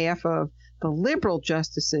on behalf of the liberal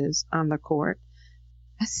justices on the court.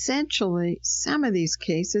 Essentially, some of these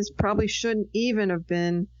cases probably shouldn't even have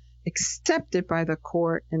been accepted by the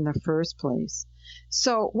court in the first place.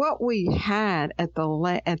 So what we had at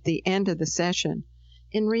the end of the session,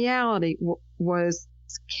 in reality, was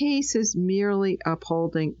cases merely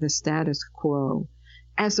upholding the status quo,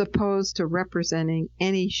 as opposed to representing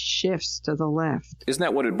any shifts to the left. Isn't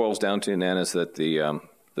that what it boils down to, Nan, is that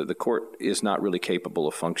the court is not really capable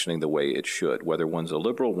of functioning the way it should, whether one's a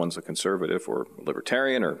liberal, one's a conservative, or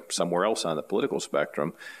libertarian, or somewhere else on the political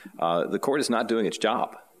spectrum. The court is not doing its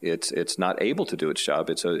job. It's not able to do its job.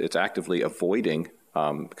 It's actively avoiding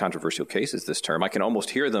controversial cases this term. I can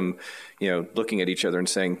almost hear them, looking at each other and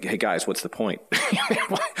saying, hey, guys, what's the point?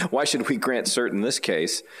 Why should we grant cert in this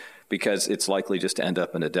case? Because it's likely just to end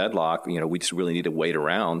up in a deadlock. We just really need to wait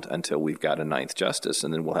around until we've got a ninth justice,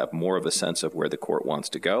 and then we'll have more of a sense of where the court wants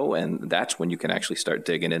to go, and that's when you can actually start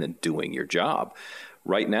digging in and doing your job.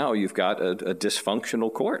 Right now, you've got a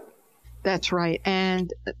dysfunctional court. That's right.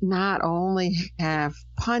 And not only have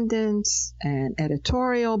pundits and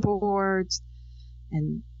editorial boards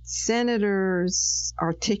and senators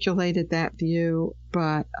articulated that view,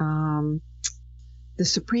 but the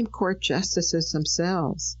Supreme Court justices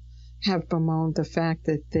themselves have bemoaned the fact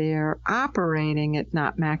that they're operating at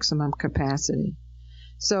not maximum capacity.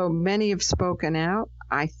 So many have spoken out.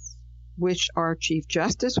 I wish our Chief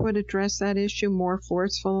Justice would address that issue more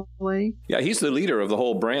forcefully. Yeah, he's the leader of the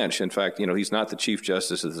whole branch. In fact, he's not the Chief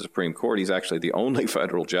Justice of the Supreme Court. He's actually the only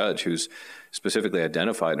federal judge who's specifically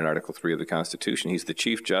identified in Article 3 of the Constitution. He's the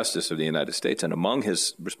Chief Justice of the United States, and among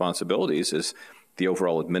his responsibilities is the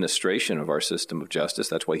overall administration of our system of justice.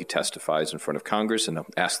 That's why he testifies in front of Congress and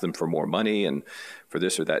asks them for more money and for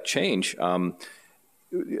this or that change.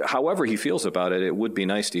 However he feels about it, it would be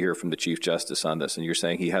nice to hear from the Chief Justice on this. And you're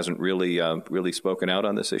saying he hasn't really spoken out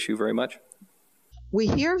on this issue very much? We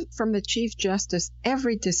hear from the Chief Justice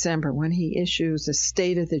every December when he issues a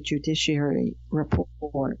State of the Judiciary report.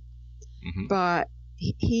 Mm-hmm. But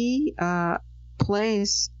he's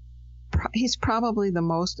probably the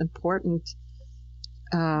most important.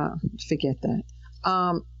 Forget that.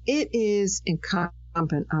 It is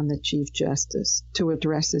incumbent on the Chief Justice to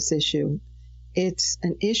address this issue. It's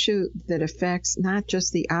an issue that affects not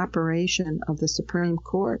just the operation of the Supreme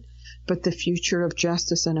Court, but the future of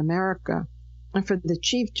justice in America. And for the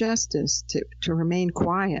Chief Justice to remain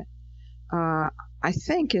quiet, I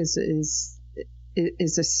think is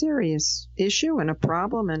a serious issue and a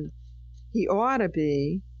problem, and he ought to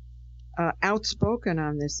be outspoken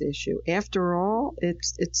on this issue. After all,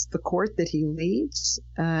 it's the court that he leads,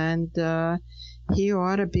 and he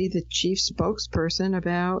ought to be the chief spokesperson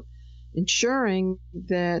about ensuring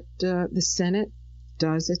that the Senate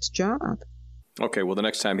does its job. Okay, well, the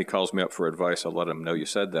next time he calls me up for advice, I'll let him know you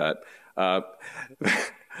said that.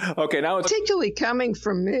 Okay, now it's particularly coming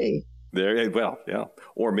from me. Well, yeah,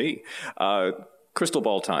 or me. Crystal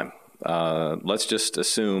ball time. Let's just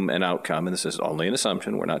assume an outcome, and this is only an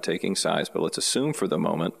assumption, we're not taking sides, but let's assume for the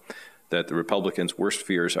moment that the Republicans' worst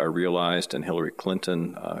fears are realized and Hillary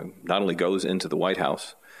Clinton not only goes into the White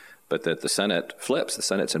House, but that the Senate flips. The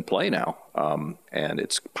Senate's in play now, and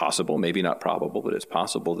it's possible, maybe not probable, but it's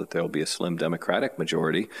possible that there'll be a slim Democratic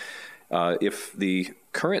majority. If the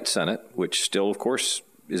current Senate, which still, of course,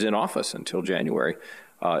 is in office until January,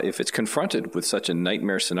 if it's confronted with such a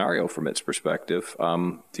nightmare scenario from its perspective,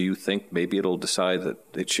 do you think maybe it'll decide that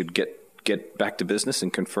it should get back to business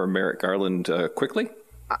and confirm Merrick Garland quickly?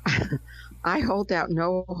 I hold out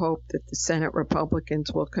no hope that the Senate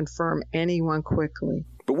Republicans will confirm anyone quickly.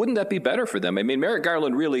 But wouldn't that be better for them? I mean, Merrick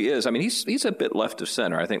Garland really is. I mean, he's a bit left of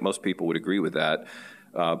center. I think most people would agree with that.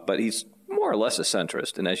 But he's more or less a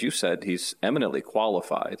centrist. And as you said, he's eminently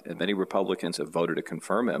qualified. And many Republicans have voted to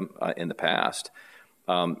confirm him in the past.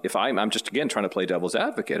 If I'm just, again, trying to play devil's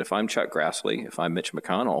advocate. If I'm Chuck Grassley, if I'm Mitch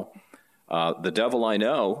McConnell, the devil I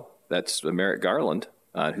know, that's Merrick Garland,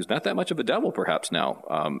 who's not that much of a devil perhaps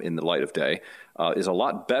now in the light of day, is a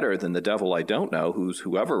lot better than the devil I don't know, who's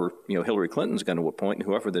whoever Hillary Clinton's going to appoint and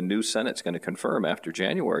whoever the new Senate's going to confirm after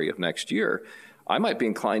January of next year. I might be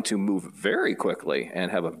inclined to move very quickly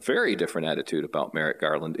and have a very different attitude about Merrick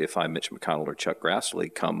Garland if I'm Mitch McConnell or Chuck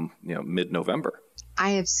Grassley come mid-November.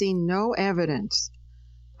 I have seen no evidence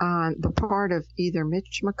on the part of either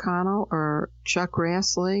Mitch McConnell or Chuck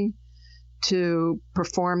Grassley to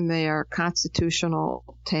perform their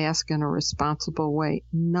constitutional task in a responsible way.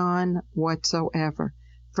 None whatsoever.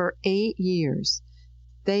 For 8 years,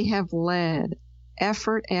 they have led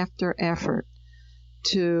effort after effort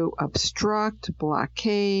to obstruct,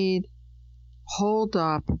 blockade, hold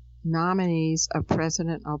up nominees of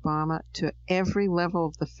President Obama to every level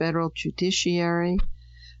of the federal judiciary.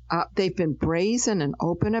 They've been brazen and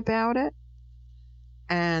open about it.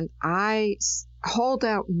 And I hold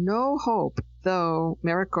out no hope, though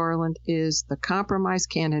Merrick Garland is the compromise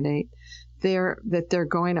candidate, that they're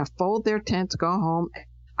going to fold their tents, go home.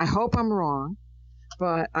 I hope I'm wrong,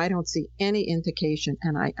 but I don't see any indication.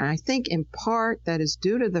 And I think in part that is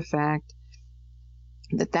due to the fact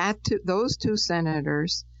that those two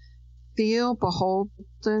senators feel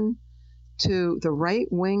beholden to the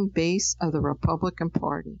right-wing base of the Republican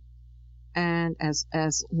Party. And as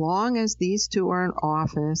long as these two are in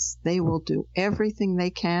office, they will do everything they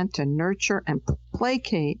can to nurture and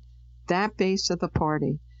placate that base of the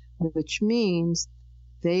party, which means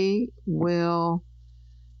they will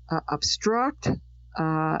obstruct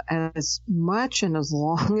as much and as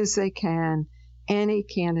long as they can any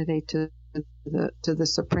candidate to the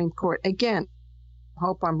Supreme Court. Again, I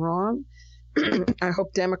hope I'm wrong. I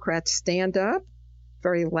hope Democrats stand up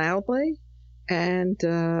very loudly and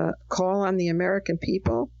call on the American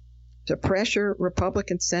people to pressure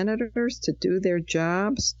Republican senators to do their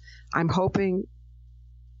jobs. I'm hoping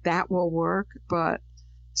that will work, but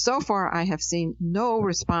so far I have seen no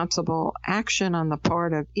responsible action on the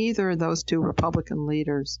part of either of those two Republican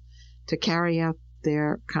leaders to carry out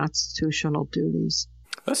their constitutional duties.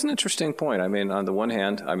 That's an interesting point. I mean, on the one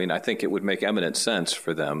hand, I think it would make eminent sense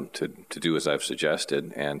for them to do as I've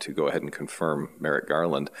suggested and to go ahead and confirm Merrick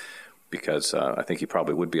Garland, because I think he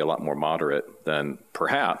probably would be a lot more moderate than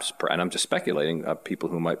perhaps, and I'm just speculating, people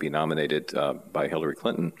who might be nominated by Hillary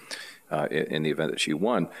Clinton in the event that she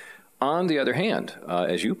won. On the other hand,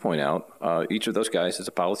 as you point out, each of those guys is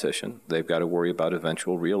a politician. They've got to worry about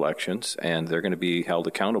eventual re-elections, and they're going to be held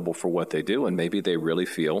accountable for what they do, and maybe they really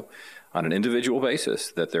feel on an individual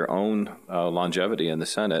basis that their own longevity in the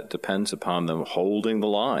Senate depends upon them holding the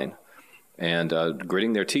line and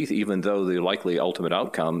gritting their teeth, even though the likely ultimate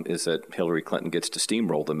outcome is that Hillary Clinton gets to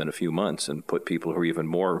steamroll them in a few months and put people who are even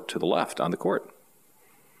more to the left on the court.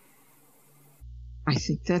 I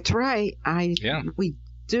think that's right. We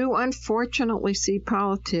do unfortunately see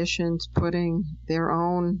politicians putting their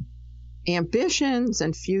own ambitions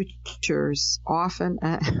and futures often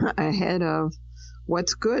ahead of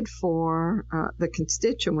what's good for the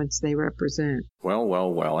constituents they represent.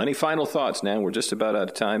 Well. Any final thoughts, Nan? We're just about out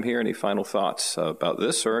of time here. Any final thoughts about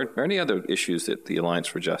this or any other issues that the Alliance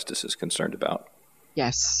for Justice is concerned about?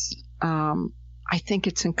 Yes. I think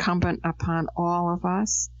it's incumbent upon all of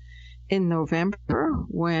us in November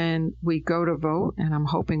when we go to vote, and I'm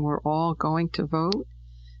hoping we're all going to vote,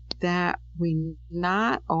 that we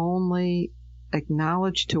not only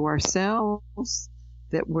acknowledge to ourselves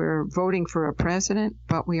that we're voting for a president,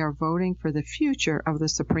 but we are voting for the future of the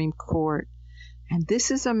Supreme Court. And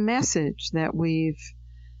this is a message that we've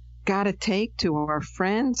got to take to our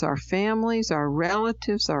friends, our families, our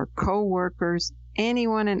relatives, our co-workers,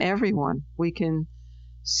 anyone and everyone we can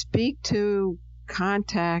speak to,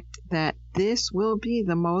 contact, that this will be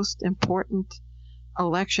the most important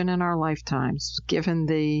election in our lifetimes, given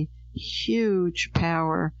the huge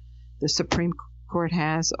power the Supreme Court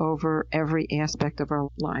has over every aspect of our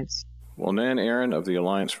lives. Well, Nan Aaron of the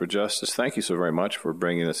Alliance for Justice, thank you so very much for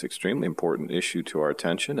bringing this extremely important issue to our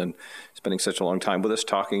attention and spending such a long time with us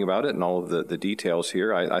talking about it and all of the details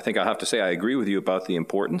here. I think I'll have to say I agree with you about the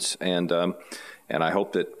importance, and I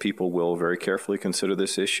hope that people will very carefully consider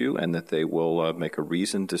this issue and that they will make a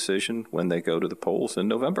reasoned decision when they go to the polls in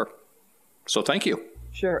November. So thank you.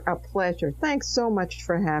 Sure, a pleasure. Thanks so much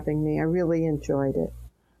for having me. I really enjoyed it.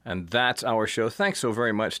 And that's our show. Thanks so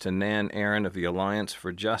very much to Nan Aaron of the Alliance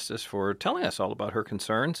for Justice for telling us all about her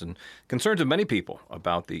concerns and concerns of many people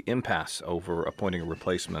about the impasse over appointing a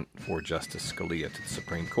replacement for Justice Scalia to the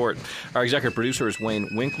Supreme Court. Our executive producer is Wayne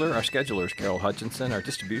Winkler. Our scheduler is Carol Hutchinson. Our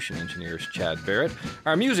distribution engineer is Chad Barrett.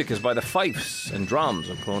 Our music is by the Fifes and Drums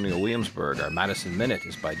of Colonial Williamsburg. Our Madison Minute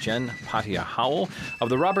is by Jen Patia Howell of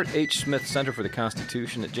the Robert H. Smith Center for the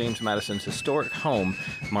Constitution at James Madison's historic home,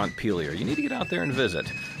 Montpelier. You need to get out there and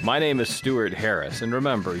visit. My name is Stuart Harris, and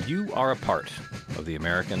remember, you are a part of the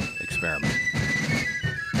American experiment.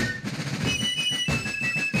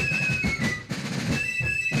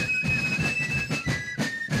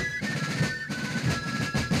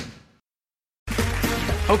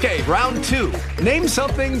 Okay, round two. Name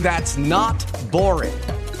something that's not boring.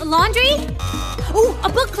 A laundry? Ooh, a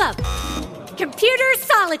book club. Computer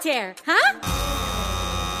solitaire, huh?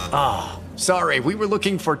 Ah, oh, sorry, we were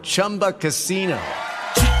looking for Chumba Casino.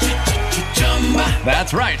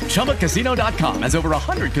 That's right. ChumbaCasino.com has over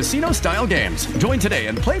 100 casino-style games. Join today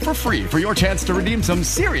and play for free for your chance to redeem some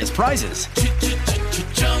serious prizes.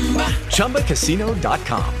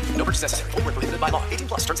 ChumbaCasino.com. No purchase necessary. Void where prohibited by law. 18+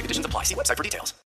 terms and conditions apply. See website for details.